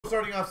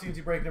starting off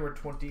CNC break number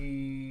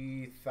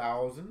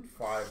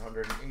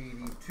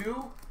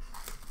 20,582.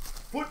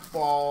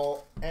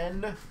 Football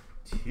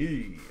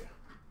NT.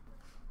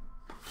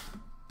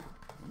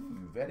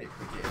 Ooh, very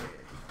pretty.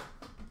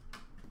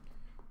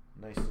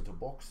 Nice little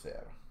box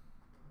there.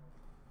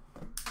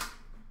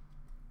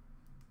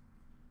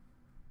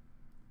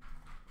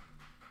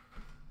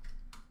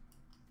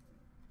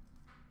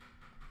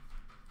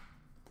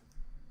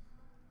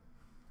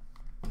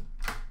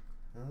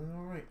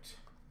 All right.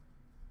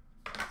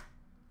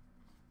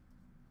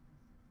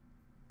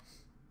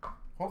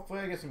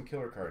 Hopefully I get some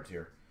killer cards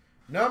here.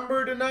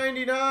 Number to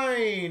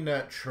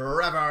 99,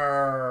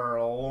 Trevor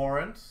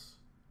Lawrence.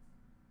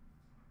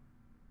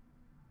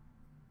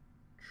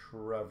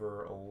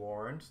 Trevor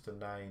Lawrence to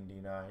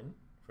 99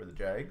 for the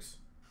Jags.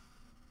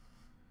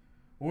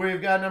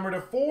 We've got number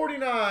to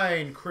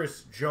 49,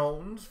 Chris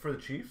Jones for the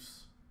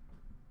Chiefs.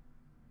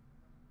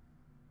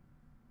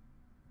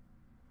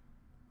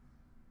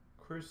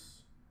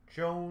 Chris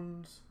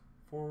Jones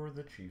for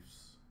the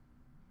Chiefs.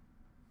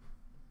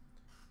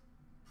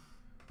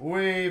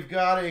 We've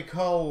got a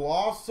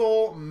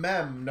colossal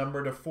mem,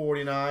 number to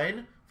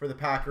 49 for the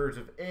Packers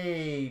of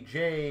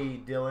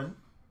A.J. Dillon.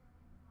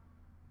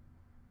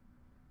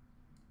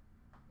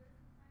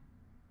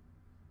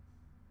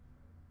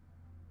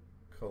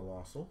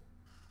 Colossal.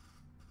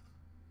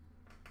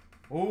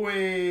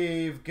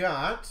 We've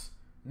got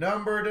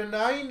number to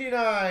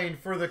 99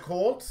 for the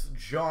Colts,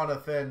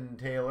 Jonathan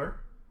Taylor.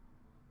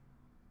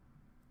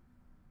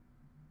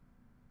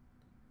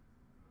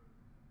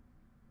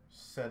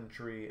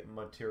 Century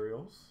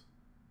Materials.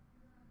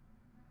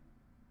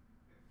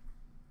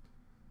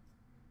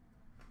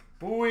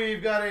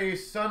 We've got a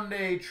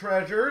Sunday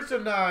Treasure to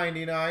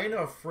 99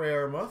 of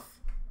Fairmouth.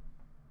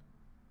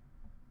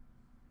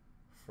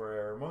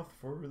 Fairmouth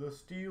for the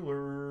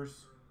Steelers.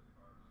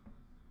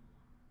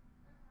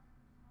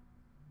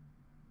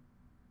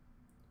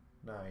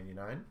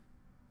 $99.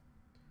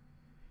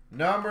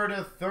 Number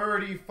to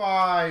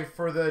 35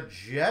 for the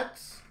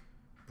Jets,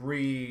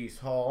 Breece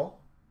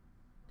Hall.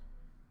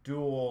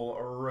 Dual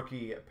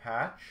rookie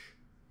patch,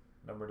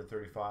 number to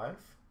 35.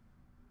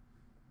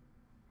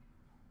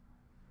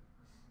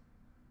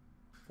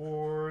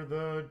 For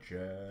the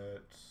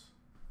Jets.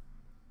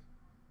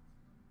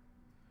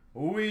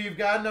 We've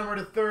got number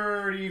to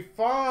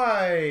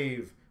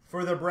 35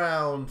 for the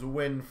Browns,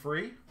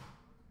 Winfrey.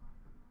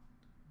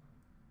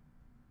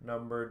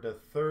 Number to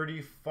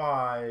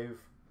 35,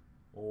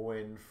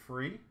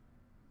 Winfrey.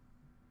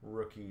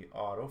 Rookie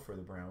auto for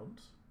the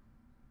Browns.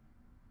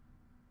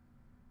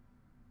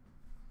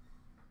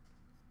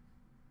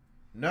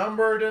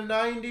 Number to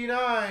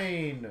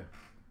 99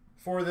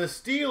 for the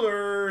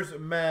Steelers,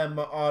 mem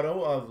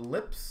auto of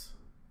Lips.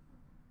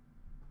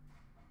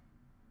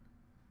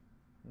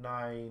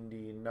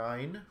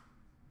 99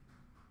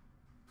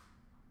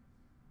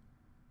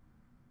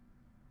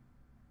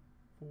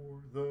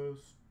 for the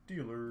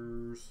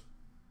Steelers.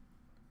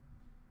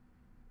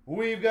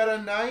 We've got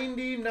a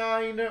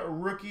 99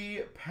 rookie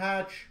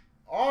patch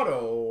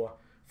auto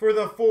for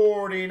the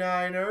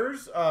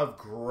 49ers of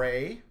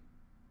Gray.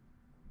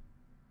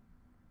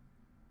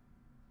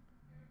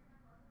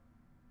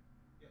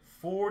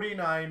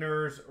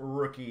 '49ers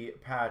rookie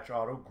patch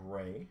auto,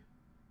 Gray.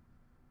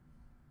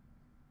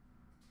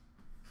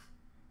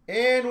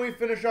 And we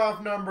finish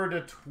off number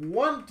to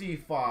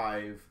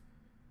 25.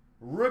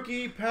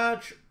 Rookie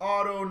patch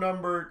auto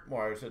number,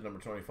 well, I said number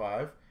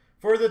 25.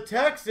 For the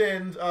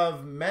Texans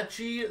of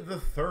Mechie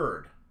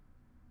III.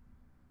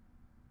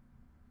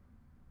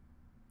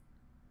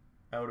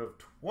 Out of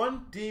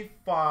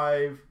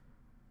 25,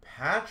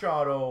 patch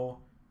auto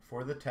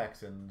for the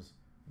Texans,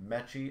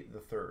 Mechie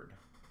III.